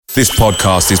This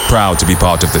podcast is proud to be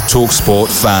part of the TalkSport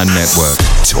Fan Network.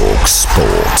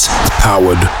 TalkSport.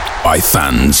 Powered by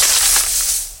fans.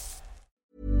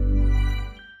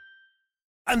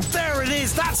 And there it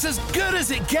is, that's as good as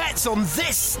it gets on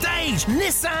this stage.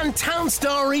 Nissan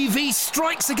Townstar EV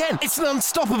strikes again. It's an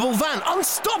unstoppable van,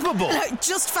 unstoppable.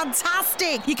 Just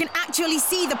fantastic. You can actually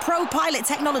see the Pro Pilot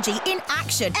technology in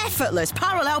action. Effortless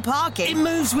parallel parking. It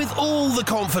moves with all the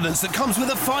confidence that comes with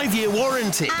a 5-year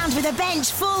warranty. And with a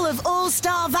bench full of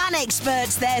all-star van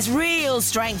experts, there's real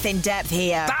strength in depth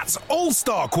here. That's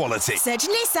all-star quality. Search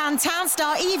Nissan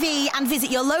Townstar EV and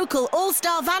visit your local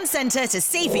all-star van centre to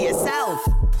see for yourself.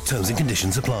 Terms and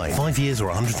conditions apply. 5 years or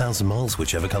 100,000 miles,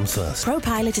 whichever comes first. Pro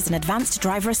Pilot is an advanced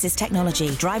driver assist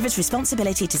technology. Driver's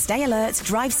responsibility to stay alert,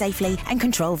 drive safely and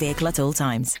control vehicle at all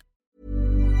times.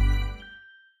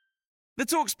 The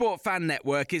TalkSport Fan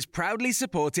Network is proudly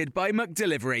supported by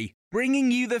McDelivery, bringing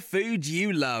you the food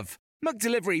you love.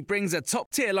 McDelivery brings a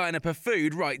top-tier lineup of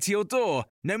food right to your door.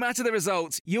 No matter the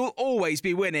result, you'll always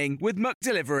be winning with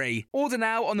McDelivery. Order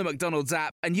now on the McDonald's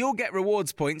app and you'll get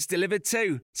rewards points delivered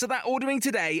too. So that ordering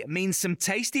today means some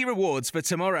tasty rewards for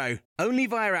tomorrow. Only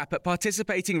via app at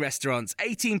participating restaurants.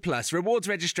 18 plus. Rewards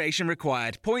registration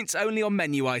required. Points only on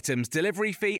menu items.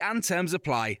 Delivery fee and terms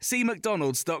apply. See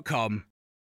mcdonalds.com.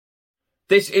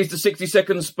 This is the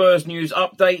 60-second Spurs news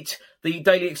update. The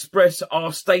Daily Express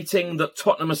are stating that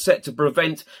Tottenham are set to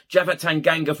prevent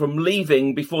Tanganga from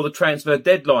leaving before the transfer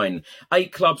deadline.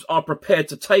 8 clubs are prepared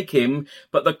to take him,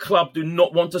 but the club do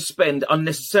not want to spend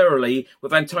unnecessarily,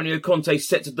 with Antonio Conte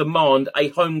set to demand a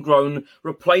homegrown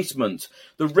replacement.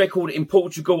 The Record in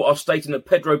Portugal are stating that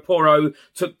Pedro Porro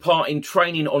took part in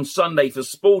training on Sunday for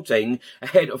Sporting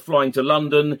ahead of flying to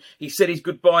London. He said his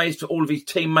goodbyes to all of his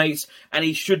teammates and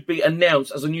he should be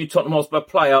announced as a new Tottenham Hotspur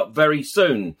player very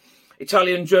soon.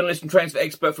 Italian journalist and transfer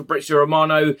expert Fabrizio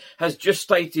Romano has just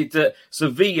stated that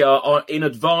Sevilla are in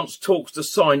advanced talks to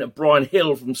sign Brian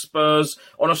Hill from Spurs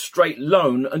on a straight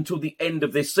loan until the end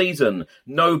of this season.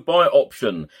 No buy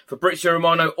option. Fabrizio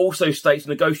Romano also states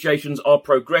negotiations are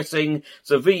progressing.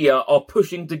 Sevilla are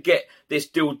pushing to get this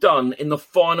deal done in the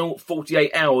final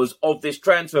 48 hours of this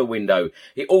transfer window.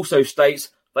 He also states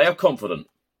they are confident.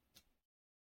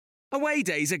 Away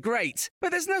days are great,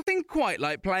 but there's nothing quite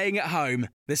like playing at home.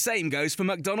 The same goes for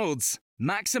McDonald's.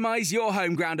 Maximise your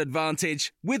home ground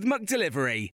advantage with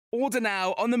McDelivery. Order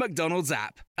now on the McDonald's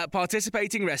app. At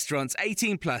participating restaurants,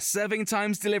 18 plus, serving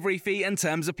times, delivery fee and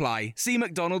terms apply. See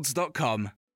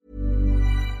mcdonalds.com.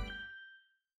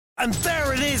 And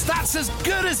there it is, that's as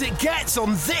good as it gets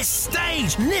on this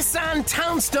stage. Nissan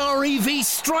Townstar EV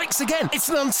strikes again. It's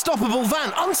an unstoppable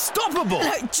van, unstoppable.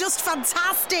 Just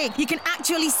fantastic. You can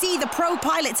actually see the Pro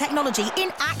Pilot technology in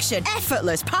action.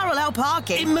 Effortless parallel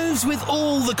parking. It moves with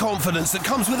all the confidence that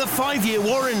comes with a 5-year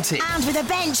warranty. And with a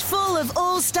bench full of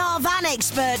all-star van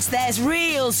experts, there's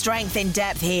real strength in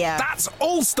depth here. That's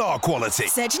all-star quality.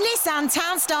 Search Nissan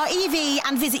Townstar EV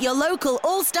and visit your local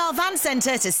all-star van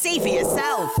centre to see for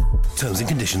yourself. Terms and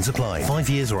conditions apply. 5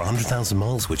 years or 100,000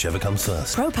 miles, whichever comes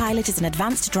first. Pro Pilot is an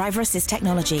advanced driver assist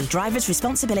technology. Driver's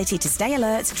responsibility to stay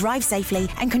alert, drive safely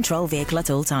and control vehicle at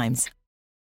all times.